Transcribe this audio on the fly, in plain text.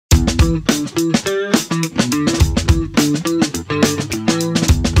My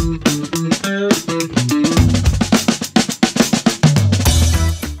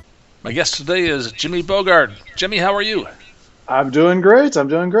guest today is Jimmy Bogard. Jimmy, how are you? I'm doing great. I'm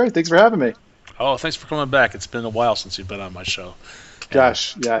doing great. Thanks for having me. Oh, thanks for coming back. It's been a while since you've been on my show.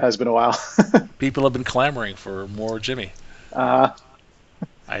 Gosh, yeah, it has been a while. People have been clamoring for more Jimmy. I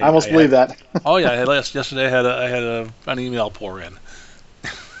almost believe that. Oh yeah, yesterday I had an email pour in.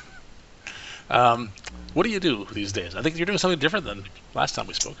 What do you do these days? I think you're doing something different than last time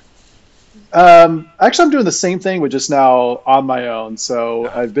we spoke. Actually, I'm doing the same thing, but just now on my own. So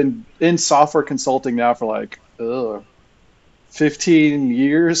I've been in software consulting now for like 15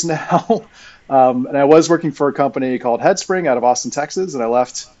 years now. And I was working for a company called Headspring out of Austin, Texas, and I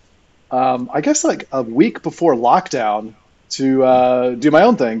left, I guess like a week before lockdown to do my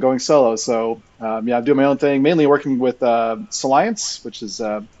own thing, going solo. So yeah, I'm doing my own thing, mainly working with Soliance, which is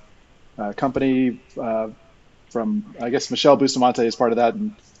a company from, I guess, Michelle Bustamante is part of that,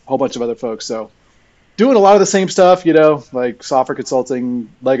 and a whole bunch of other folks. So doing a lot of the same stuff, you know, like software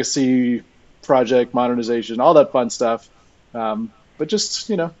consulting, legacy, project modernization, all that fun stuff. But just,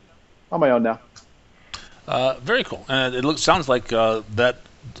 you know, on my own now. Very cool. And it sounds like that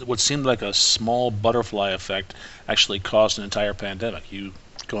what seemed like a small butterfly effect actually caused an entire pandemic. You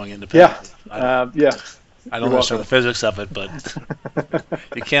going independent. Yeah. I don't understand the physics of it, but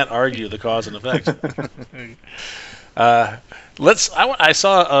you can't argue the cause and effect. I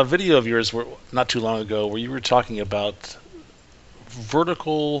saw a video of yours not too long ago where you were talking about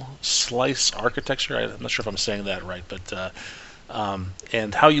vertical slice architecture. I'm not sure if I'm saying that right, but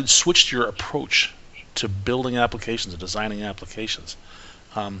and how you'd switched your approach to building applications and designing applications.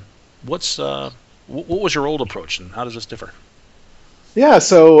 What was your old approach, and how does this differ? Yeah,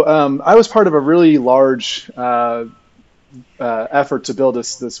 so I was part of a really large effort to build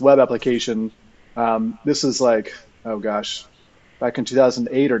this web application. This is like, oh gosh, back in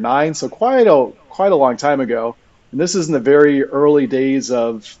 2008 or 9, so quite a long time ago. And this is in the very early days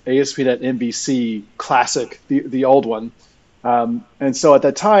of ASP.NET MVC Classic, the old one. And so at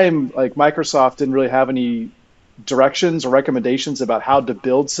that time, like Microsoft didn't really have any directions or recommendations about how to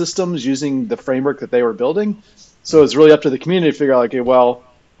build systems using the framework that they were building. So it's really up to the community to figure out, like, okay, well,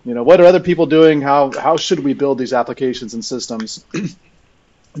 you know, what are other people doing? How should we build these applications and systems?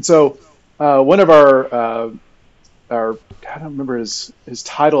 And so one of our I don't remember his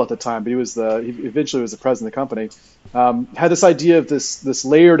title at the time, but he eventually was the president of the company, had this idea of this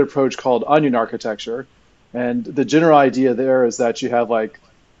layered approach called onion architecture. And the general idea there is that you have like,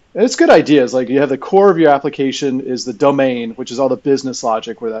 and it's good ideas, like you have the core of your application is the domain, which is all the business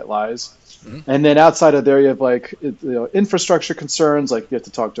logic where that lies. Mm-hmm. And then outside of there, you have like infrastructure concerns, like you have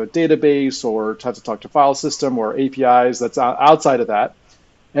to talk to a database or have to talk to a file system or APIs. That's outside of that.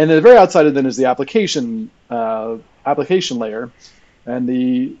 And then the very outside of then is the application layer. And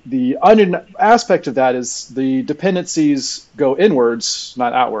the onion aspect of that is the dependencies go inwards,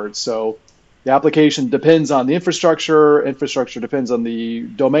 not outwards. So the application depends on the infrastructure depends on the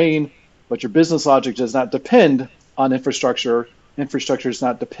domain, but your business logic does not depend on infrastructure does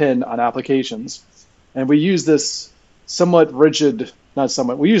not depend on applications. And we use this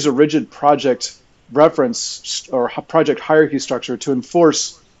we use a rigid project reference or project hierarchy structure to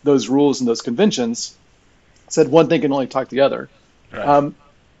enforce those rules and those conventions. Said one thing can only talk to the other. Right.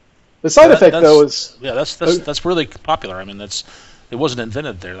 The side effect, though, is that's really popular. I mean, it wasn't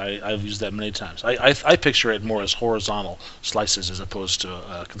invented there. I've used that many times. I picture it more as horizontal slices as opposed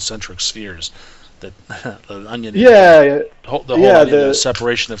to concentric spheres. That the onion. The whole onion,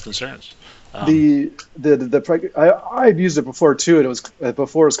 separation of concerns. I've used it before too, and it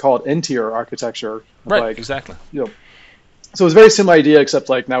was called n-tier architecture. Right. Like, exactly. You know, so it's a very similar idea, except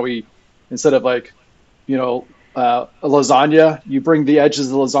like now instead of like, you know, a lasagna, you bring the edges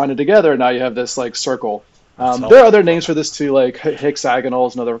of the lasagna together, and now you have this like circle. There are other names for this too, like hexagonal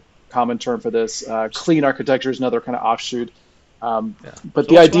is another common term for this. Clean architecture is another kind of offshoot. But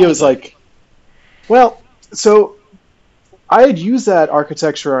the idea was like, well, so I had used that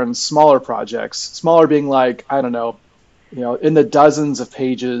architecture on smaller projects, smaller being like, I don't know, in the dozens of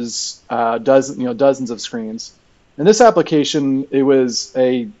pages, dozens of screens. In this application, it was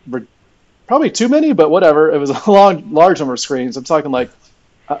probably too many, but whatever. It was a large number of screens. I'm talking like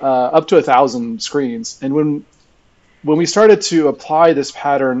up to 1,000 screens. And when we started to apply this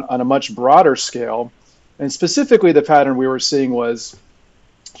pattern on a much broader scale, and specifically the pattern we were seeing was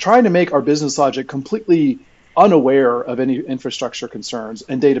trying to make our business logic completely unaware of any infrastructure concerns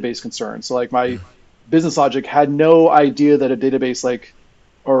and database concerns. So like my business logic had no idea that a database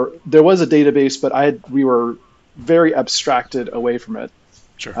or there was a database, but we were very abstracted away from it.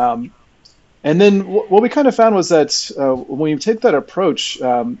 Sure. And then what we kind of found was that when you take that approach,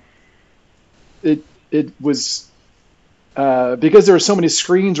 it was because there were so many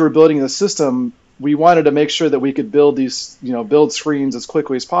screens we were building in the system. We wanted to make sure that we could build these, build screens as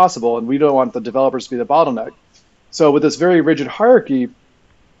quickly as possible, and we don't want the developers to be the bottleneck. So with this very rigid hierarchy,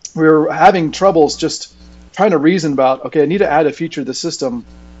 we were having troubles just trying to reason about, okay, I need to add a feature to the system.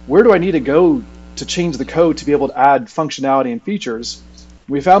 Where do I need to go to change the code to be able to add functionality and features?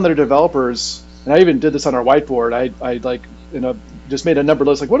 We found that our developers, and I even did this on our whiteboard, I like, just made a number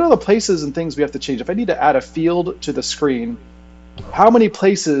list, like what are the places and things we have to change? If I need to add a field to the screen, how many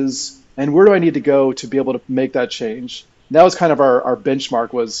places and where do I need to go to be able to make that change? And that was kind of our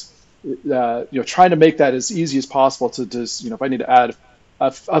benchmark was, trying to make that as easy as possible to just, if I need to add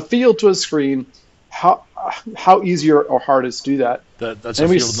a field to a screen, how easy or hard is to do that? That's a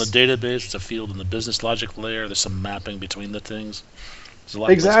field in the database. It's a field in the business logic layer. There's some mapping between the things. There's a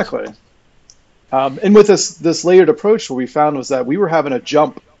lot exactly. And with this layered approach, what we found was that we were having to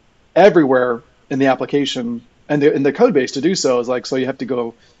jump everywhere in the application and in the code base to do so. Is like, so you have to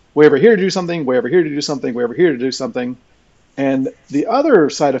go way over here to do something, way over here to do something, way over here to do something. And the other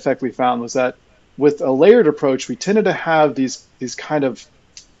side effect we found was that with a layered approach, we tended to have these kind of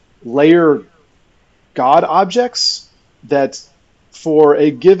layer God objects that for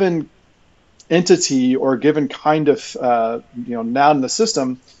a given entity or a given kind of noun in the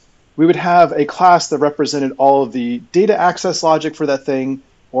system, we would have a class that represented all of the data access logic for that thing,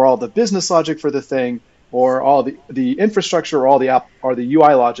 or all the business logic for the thing, or all the infrastructure, or all the app or the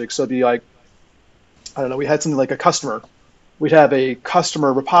UI logic. So it'd be like, I don't know, we had something like a customer. We'd have a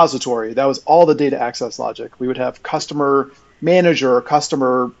customer repository. That was all the data access logic. We would have customer manager or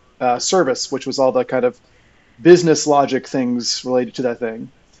customer service, which was all the kind of business logic things related to that thing.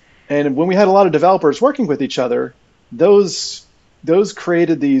 And when we had a lot of developers working with each other, those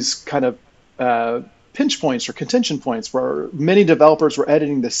created these kind of pinch points or contention points where many developers were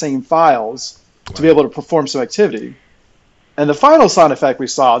editing the same files to be able to perform some activity. And the final sound effect we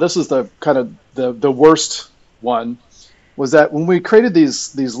saw, this was the kind of the worst one, was that when we created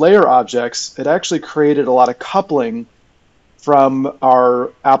these layer objects, it actually created a lot of coupling from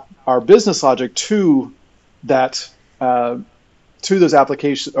our business logic to that to those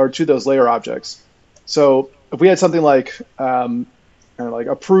applications or to those layer objects. So if we had something like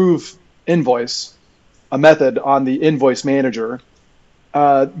approve invoice, a method on the invoice manager,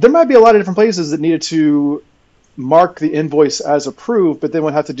 there might be a lot of different places that needed to mark the invoice as approved, but then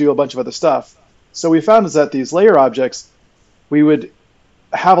we'd have to do a bunch of other stuff. So we found is that these layer objects, we would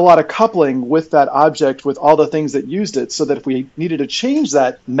have a lot of coupling with that object with all the things that used it, so that if we needed to change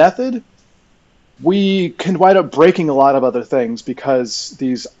that method, we can wind up breaking a lot of other things because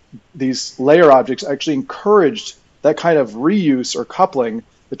these layer objects actually encouraged that kind of reuse or coupling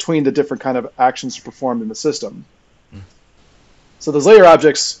between the different kind of actions performed in the system. So those layer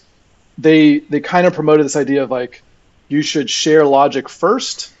objects, they kind of promoted this idea of like, you should share logic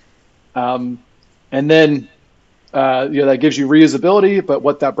first, and then that gives you reusability, but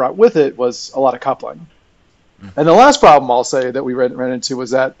what that brought with it was a lot of coupling. And the last problem I'll say that we ran into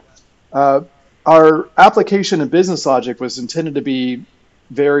was that our application and business logic was intended to be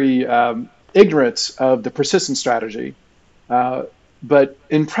very ignorant of the persistent strategy. But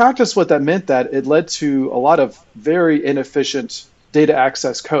in practice, what that meant that it led to a lot of very inefficient data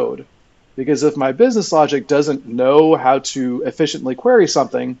access code. Because if my business logic doesn't know how to efficiently query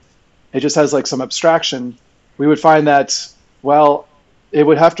something, it just has like some abstraction, we would find that, well, it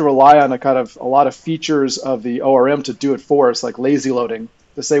would have to rely on a lot of features of the ORM to do it for us, like lazy loading,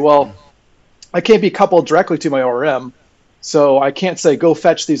 to say, well, I can't be coupled directly to my ORM, so I can't say go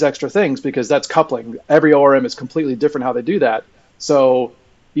fetch these extra things because that's coupling. Every ORM is completely different how they do that. So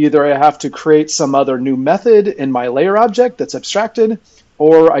either I have to create some other new method in my layer object that's abstracted,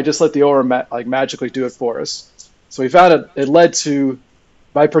 or I just let the ORM magically do it for us. So we found it led to,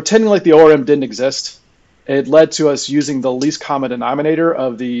 by pretending like the ORM didn't exist, it led to us using the least common denominator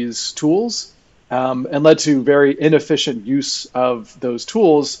of these tools, and led to very inefficient use of those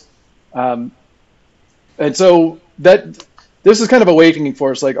tools. And so this is kind of awakening for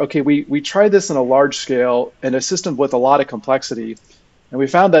us, like, okay, we tried this in a large scale in a system with a lot of complexity, and we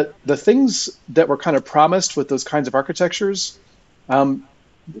found that the things that were kind of promised with those kinds of architectures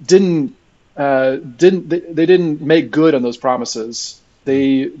didn't make good on those promises.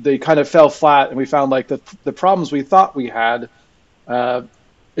 They kind of fell flat, and we found like the problems we thought we had,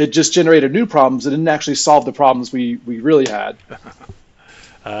 it just generated new problems. It didn't actually solve the problems we really had.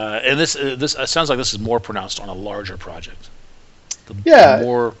 And this sounds like this is more pronounced on a larger project. The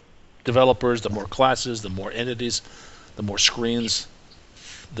more developers, the more classes, the more entities, the more screens.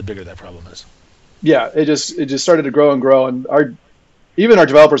 the bigger that problem is. Yeah, it just started to grow and grow, and even our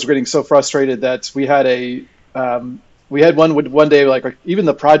developers were getting so frustrated that we had one day like even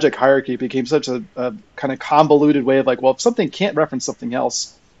the project hierarchy became such a kind of convoluted way of like, well, if something can't reference something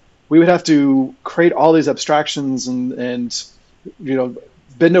else, we would have to create all these abstractions and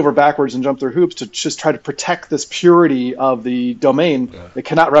bend over backwards and jump through hoops to just try to protect this purity of the domain that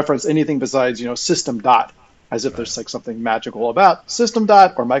cannot reference anything besides system dot, as if there's like something magical about system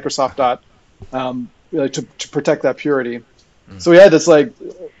dot or Microsoft dot, to protect that purity. So we had this like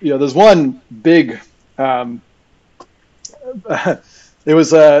there's one big it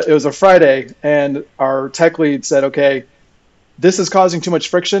was a Friday, and our tech lead said, okay, this is causing too much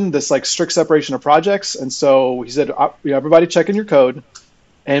friction, this like strict separation of projects. And so he said, everybody check in your code,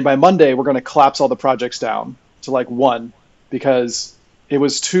 and by Monday we're going to collapse all the projects down to like one, because it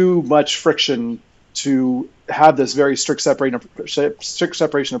was too much friction to have this very strict separation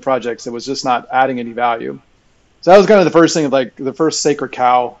of projects. It was just not adding any value. So that was kind of the first thing, like the first sacred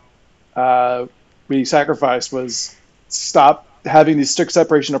cow we sacrificed, was stop having these strict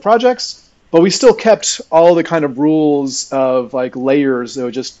separation of projects, but we still kept all the kind of rules of like layers that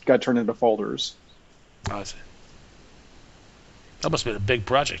just got turned into folders. Oh, I see. That must have been a big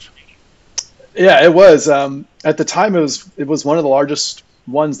project. Yeah, it was. At the time, it was one of the largest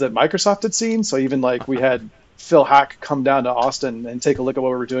ones that Microsoft had seen. So even like we had Phil Hack come down to Austin and take a look at what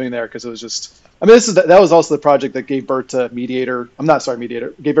we were doing there, because it was just. I mean, that was also the project that gave birth to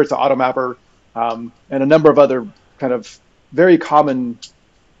MediatR. Gave birth to AutoMapper, and a number of other kind of very common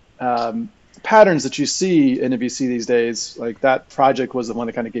patterns that you see in MVC these days. Like that project was the one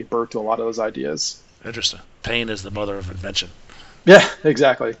that kind of gave birth to a lot of those ideas. Interesting. Pain is the mother of invention. Yeah,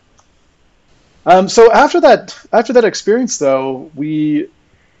 exactly. So after that experience, though, we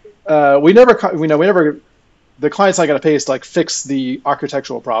never the client's not going to pay us to like fix the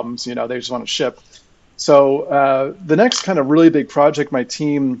architectural problems. They just want to ship. So the next kind of really big project my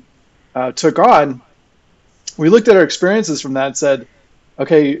team took on, we looked at our experiences from that and said,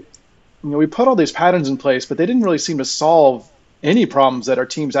 okay, we put all these patterns in place, but they didn't really seem to solve any problems that our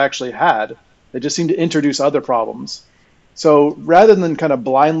teams actually had. They just seemed to introduce other problems. So rather than kind of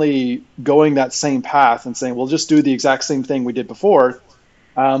blindly going that same path and saying, we'll just do the exact same thing we did before,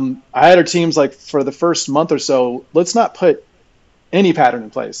 I had our teams like for the first month or so, let's not put any pattern in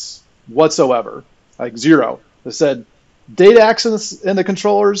place whatsoever, like zero. They said, data access in the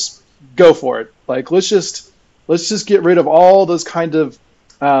controllers, go for it. Like let's just get rid of all those kind of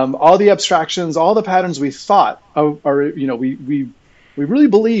all the abstractions, all the patterns we thought are we really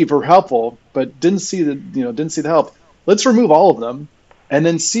believe are helpful, but didn't see the help. Let's remove all of them and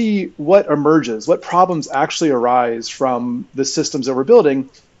then see what emerges, what problems actually arise from the systems that we're building,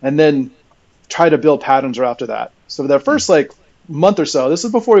 and then try to build patterns right after that. So that first like month or so, this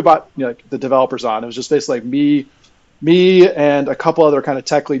is before we brought the developers on. It was just basically like me and a couple other kind of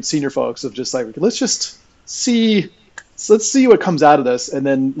tech lead senior folks of just like, let's see what comes out of this, and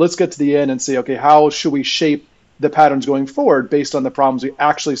then let's get to the end and say, okay, how should we shape the patterns going forward based on the problems we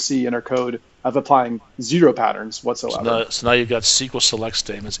actually see in our code of applying zero patterns whatsoever. So now you've got SQL select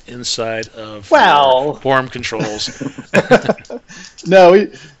statements inside of form controls. No,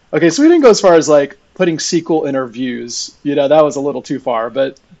 so we didn't go as far as like putting SQL in our views. That was a little too far.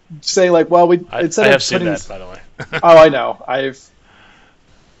 But saying like, well, I have seen that, by the way. Oh, I know.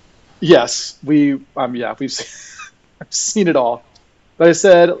 We've I've seen it all. But I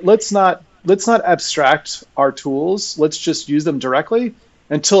said, let's not abstract our tools. Let's just use them directly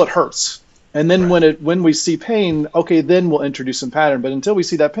until it hurts. And then when we see pain, okay, then we'll introduce some pattern. But until we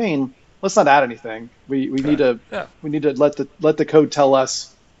see that pain, let's not add anything. We need to let the code tell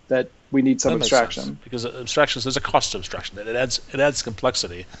us that we need some abstraction. Because abstractions, there's a cost to abstraction. It adds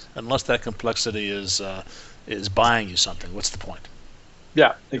complexity. Unless that complexity is buying you something, what's the point?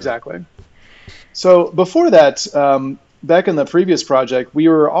 Yeah, exactly. So before that, back in the previous project, we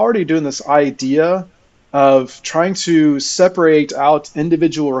were already doing this idea of trying to separate out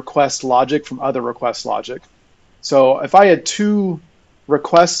individual request logic from other request logic. So if I had two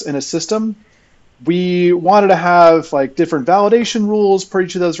requests in a system, we wanted to have like different validation rules for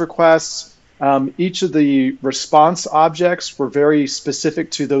each of those requests. Each of the response objects were very specific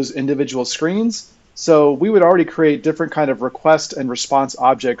to those individual screens. So we would already create different kind of request and response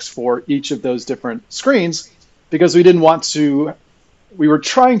objects for each of those different screens, because we were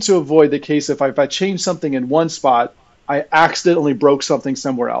trying to avoid the case if I changed something in one spot, I accidentally broke something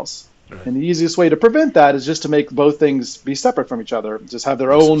somewhere else. Right. And the easiest way to prevent that is just to make both things be separate from each other, just have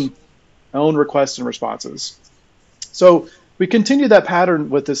their own requests and responses. So we continued that pattern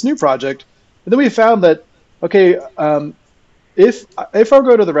with this new project, and then we found that, okay, if I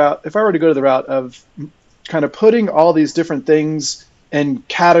go to the route, if I were to go to the route of kind of putting all these different things in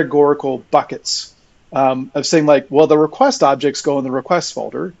categorical buckets, of saying like, well, the request objects go in the request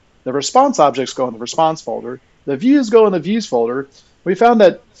folder, the response objects go in the response folder, the views go in the views folder. We found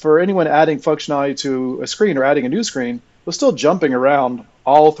that for anyone adding functionality to a screen or adding a new screen, was still jumping around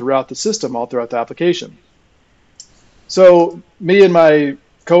all throughout the system, all throughout the application. So me and my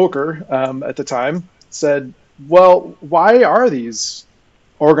coworker at the time said, well, why are these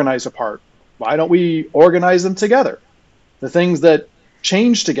organized apart? Why don't we organize them together? The things that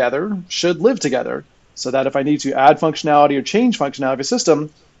change together should live together, so that if I need to add functionality or change functionality of a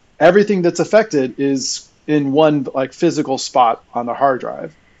system, everything that's affected is in one like physical spot on the hard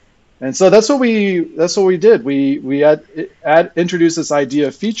drive. And so that's what we did. We introduced this idea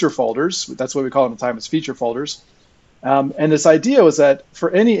of feature folders. That's what we call them at the time, as feature folders. And this idea was that for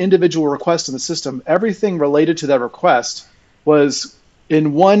any individual request in the system, everything related to that request was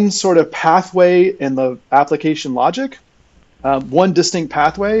in one sort of pathway in the application logic, one distinct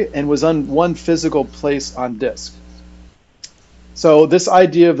pathway, and was on one physical place on disk. So this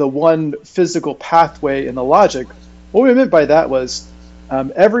idea of the one physical pathway in the logic, what we meant by that was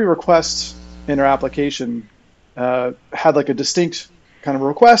every request in our application had like a distinct kind of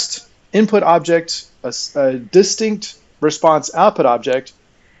request input object, a distinct response output object,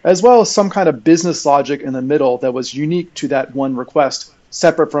 as well as some kind of business logic in the middle that was unique to that one request,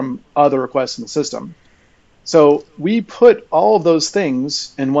 separate from other requests in the system. So we put all of those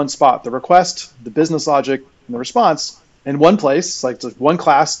things in one spot, the request, the business logic, and the response in one place, like one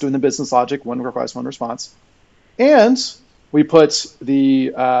class doing the business logic, one request, one response. And we put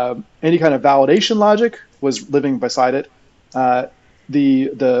the any kind of validation logic was living beside it.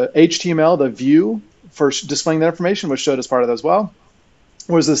 The HTML, the view for displaying that information, was showed as part of that as well,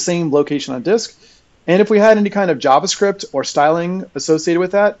 was the same location on disk. And if we had any kind of JavaScript or styling associated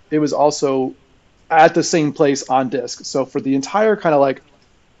with that, it was also at the same place on disk. So for the entire kind of like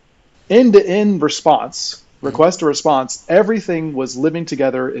end-to-end response, request to response, everything was living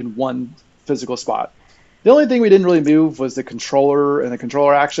together in one physical spot. The only thing we didn't really move was the controller and the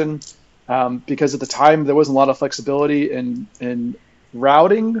controller action, because at the time there wasn't a lot of flexibility in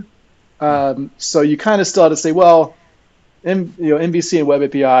routing. So you kind of still had to say, well, MVC and Web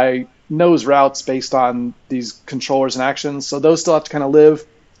API knows routes based on these controllers and actions, so those still have to kind of live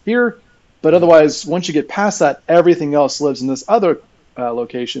here. But otherwise, once you get past that, everything else lives in this other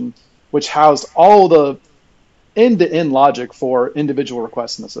location, which housed all the end-to-end logic for individual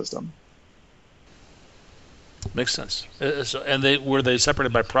requests in the system. Makes sense. And were they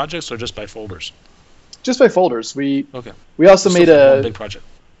separated by projects or just by folders? Just by folders. We okay. We also made one big project.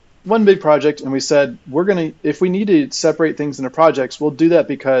 One big project, and we said if we need to separate things into projects, we'll do that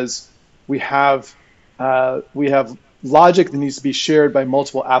because we have logic that needs to be shared by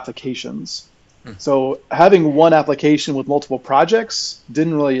multiple applications. So having one application with multiple projects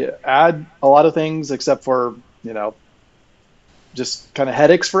didn't really add a lot of things except for, just kind of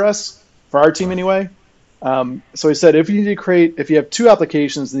headaches for us, for our team anyway. So we said if you have two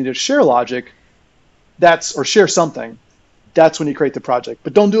applications that need to share logic, or share something, that's when you create the project.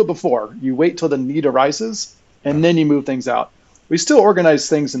 But don't do it before. You wait till the need arises, and then you move things out. We still organize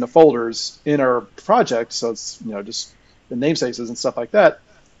things into folders in our project, so it's just the namespaces and stuff like that.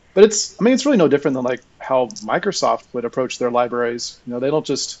 But it's really no different than like how Microsoft would approach their libraries. They don't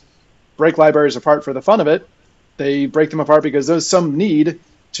just break libraries apart for the fun of it. They break them apart because there's some need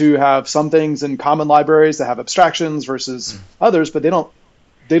to have some things in common libraries that have abstractions versus others, but they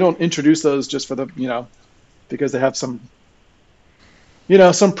don't introduce those just for the because they have some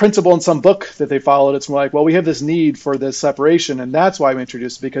some principle in some book that they followed. It's more like, well, we have this need for this separation, and that's why we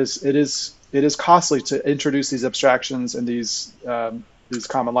introduced it, because it is costly to introduce these abstractions and these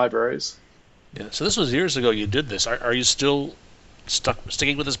common libraries. Yeah. So this was years ago you did this. Are you still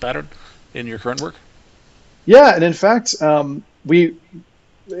sticking with this pattern in your current work? Yeah, and in fact,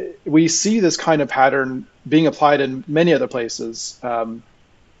 we see this kind of pattern being applied in many other places.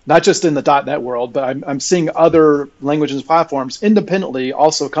 Not just in the .NET world, but I'm seeing other languages and platforms independently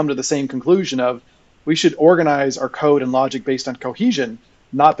also come to the same conclusion of we should organize our code and logic based on cohesion,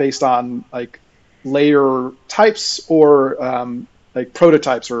 not based on like layer types or like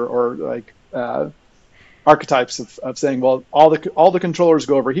prototypes or like archetypes of saying, well, all the controllers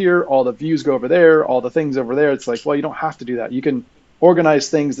go over here, all the views go over there, all the things over there. It's like, well, you don't have to do that. You can organize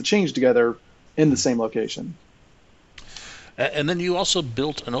things that change together in the same location. And then you also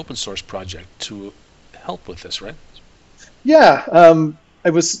built an open source project to help with this, right? Yeah,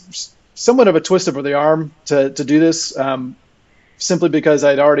 it was somewhat of a twist of the arm to do this, simply because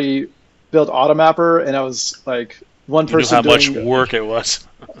I'd already built AutoMapper, and I was like one You knew person how much doing, work it was.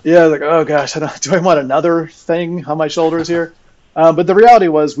 yeah, like, oh gosh, do I want another thing on my shoulders here? But the reality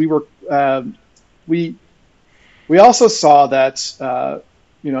was we we also saw that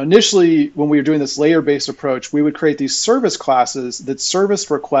initially when we were doing this layer-based approach, we would create these service classes that serviced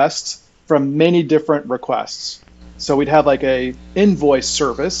requests from many different requests. So we'd have like a invoice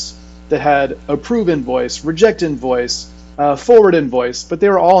service that had approve invoice, reject invoice, forward invoice, but they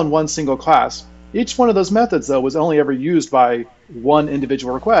were all in one single class. Each one of those methods, though, was only ever used by one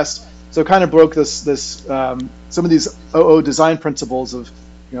individual request. So it kind of broke some of these OO design principles of,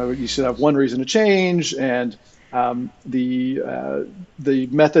 you should have one reason to change, and the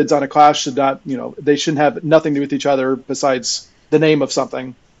methods on a class should not, they shouldn't have nothing to do with each other besides the name of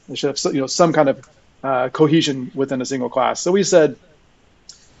something. They should have, some kind of cohesion within a single class. So we said,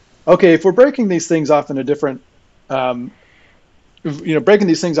 okay, if we're breaking these things off into different, breaking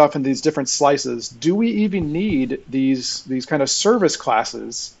these things off in these different slices, do we even need these kind of service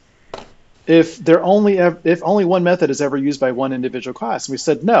classes if only one method is ever used by one individual class? And we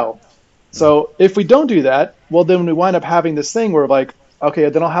said no. So if we don't do that, well, then we wind up having this thing where like, okay,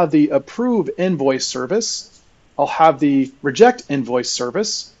 then I'll have the approve invoice service, I'll have the reject invoice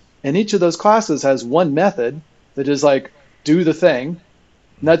service, and each of those classes has one method that is like, do the thing,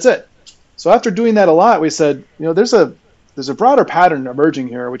 and that's it. So after doing that a lot, we said, there's a broader pattern emerging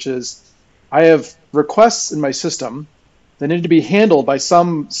here, which is I have requests in my system that need to be handled by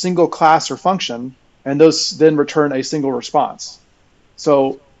some single class or function, and those then return a single response.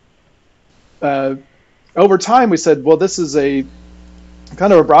 So over time, we said, well, this is a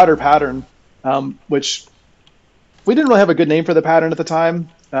kind of a broader pattern, which we didn't really have a good name for the pattern at the time.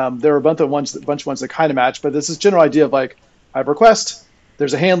 There were a bunch of ones that kind of match, but this is general idea of like, I have request,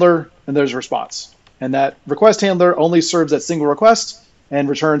 there's a handler, and there's a response. And that request handler only serves that single request and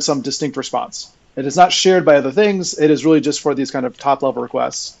returns some distinct response. It is not shared by other things. It is really just for these kind of top-level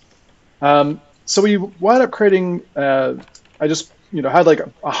requests. So we wound up creating, I just had like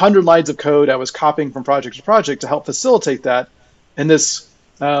 100 lines of code I was copying from project to project to help facilitate that. And this,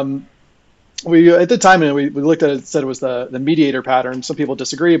 we at the time, we looked at it, said it was the MediatR pattern. Some people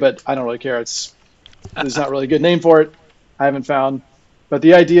disagree, but I don't really care. There's not really a good name for it. I haven't found. But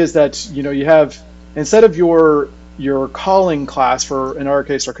the idea is that you have, instead of your calling class for, in our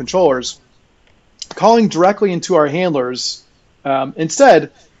case, our controllers, calling directly into our handlers,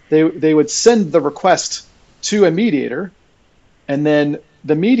 instead they would send the request to a mediator, and then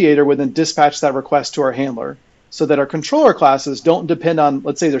the mediator would then dispatch that request to our handler, so that our controller classes don't depend on,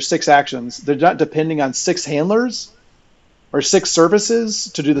 let's say there's 6 actions, they're not depending on 6 handlers or 6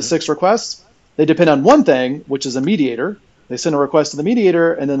 services to do the 6 requests. They depend on one thing, which is a mediator. They send a request to the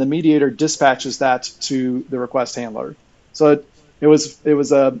mediator, and then the mediator dispatches that to the request handler. So it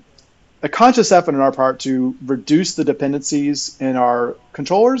was a conscious effort on our part to reduce the dependencies in our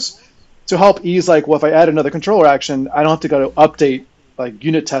controllers to help ease, like, well, if I add another controller action, I don't have to go to update like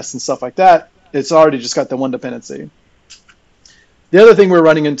unit tests and stuff like that. It's already just got the one dependency. The other thing we're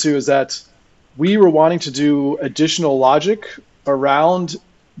running into is that we were wanting to do additional logic around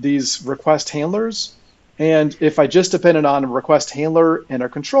these request handlers. And if I just depended on a request handler and a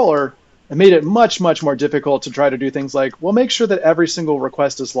controller, it made it much, much more difficult to try to do things like, well, make sure that every single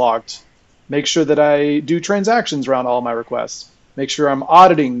request is logged. Make sure that I do transactions around all my requests. Make sure I'm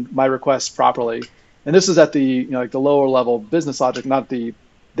auditing my requests properly. And this is at the like the lower level business logic, not the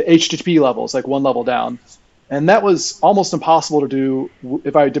HTTP levels, like one level down. And that was almost impossible to do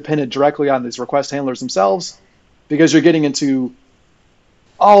if I depended directly on these request handlers themselves, because you're getting into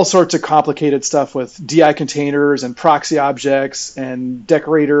all sorts of complicated stuff with DI containers and proxy objects and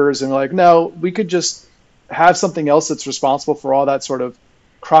decorators. And we're like, no, we could just have something else that's responsible for all that sort of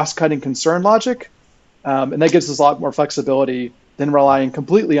cross-cutting concern logic. And that gives us a lot more flexibility than relying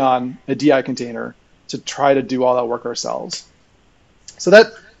completely on a DI container to try to do all that work ourselves. So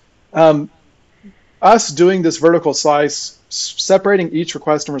that us doing this vertical slice, separating each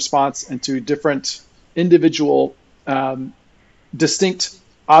request and response into different individual distinct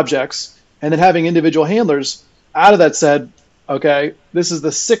objects, and then having individual handlers, out of that said, okay, this is the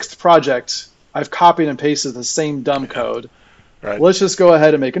 6th project I've copied and pasted the same dumb code. Right. Let's just go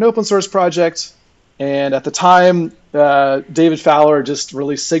ahead and make an open source project. And at the time, David Fowler just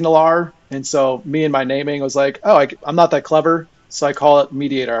released SignalR. And so me and my naming was like, oh, I'm not that clever. So I call it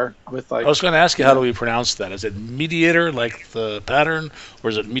MediatR with like. I was going to ask you, how do we pronounce that? Is it MediatR like the pattern, or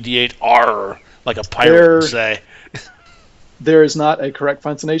is it MediatR like a pirate would say? There is not a correct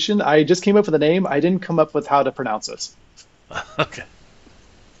pronunciation. I just came up with a name. I didn't come up with how to pronounce it. Okay.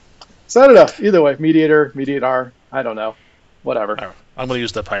 So I don't know. Either way, MediatR, I don't know. Whatever. Right. I'm going to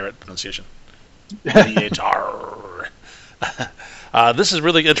use the pirate pronunciation. MediatR. This is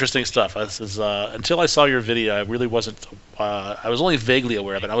really interesting stuff. This is until I saw your video, I really wasn't. I was only vaguely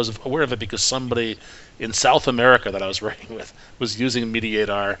aware of it. I was aware of it because somebody in South America that I was working with was using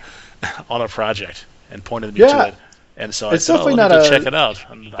MediatR on a project and pointed me to Yeah, it. And so I it's said, "Oh, definitely let me not go check a it out."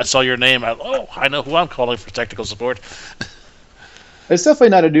 And I saw your name. I know who I'm calling for technical support. it's definitely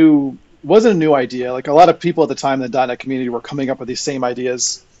not a new wasn't a new idea. Like a lot of people at the time in the .NET community were coming up with these same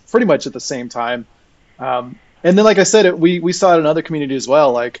ideas pretty much at the same time. And then, like I said, we saw it in other communities as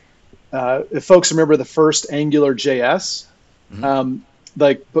well. Like if folks remember the first Angular JS, Hmm.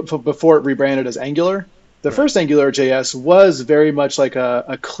 like before it rebranded as Angular, the Right. first Angular JS was very much like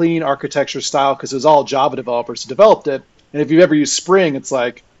a clean architecture style because it was all Java developers who developed it. And if you've ever used Spring, it's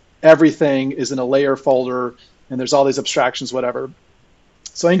like everything is in a layer folder and there's all these abstractions, whatever.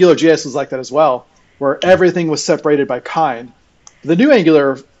 So Angular JS was like that as well, where everything was separated by kind. The new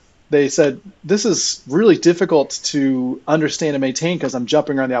Angular, they said, this is really difficult to understand and maintain because I'm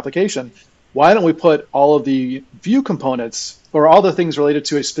jumping around the application. Why don't we put all of the view components or all the things related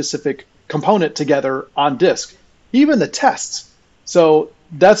to a specific component together on disk, even the tests? So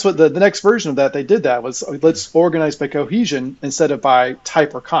that's what the next version of that they did that was let's organize by cohesion instead of by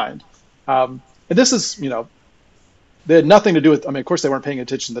type or kind. And this is, they had nothing to do with, I mean, of course they weren't paying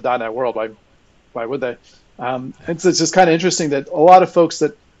attention to the .NET world. Why would they? It's just kind of interesting that a lot of folks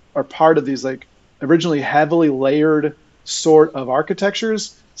that are part of these like originally heavily layered sort of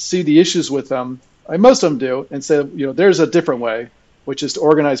architectures see the issues with them. I mean, most of them do, and say, there's a different way, which is to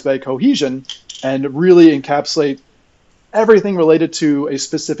organize by cohesion and really encapsulate everything related to a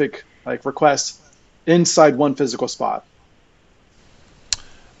specific like request inside one physical spot.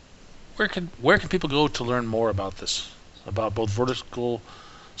 Where can people go to learn more about this, about both vertical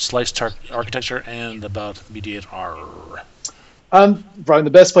sliced architecture and about MediatR? Probably the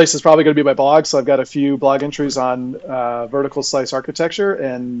best place is probably going to be my blog. So I've got a few blog entries on vertical slice architecture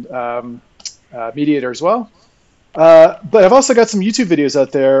and Mediator as well. But I've also got some YouTube videos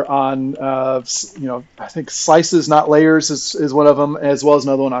out there on, I think slices, not layers, is one of them, as well as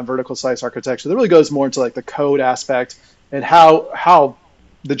another one on vertical slice architecture. That really goes more into like the code aspect and how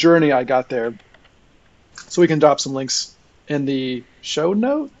the journey I got there. So we can drop some links in the show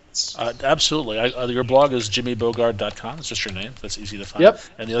notes. Absolutely. Your blog is jimmybogard.com. It's just your name. That's easy to find. Yep,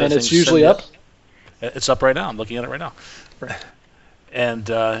 And the other and it's things, send usually me. up. It's up right now. I'm looking at it right now. And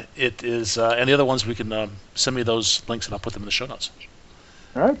it is. And the other ones we can send me those links and I'll put them in the show notes.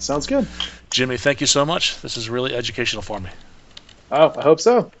 All right, sounds good. Jimmy, thank you so much. This is really educational for me. Oh, I hope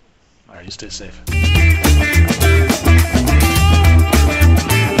so. All right, you stay safe.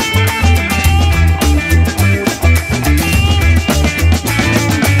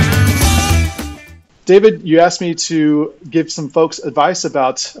 David, you asked me to give some folks advice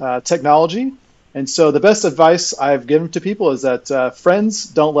about technology. And so the best advice I've given to people is that friends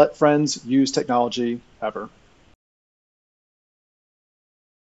don't let friends use technology ever.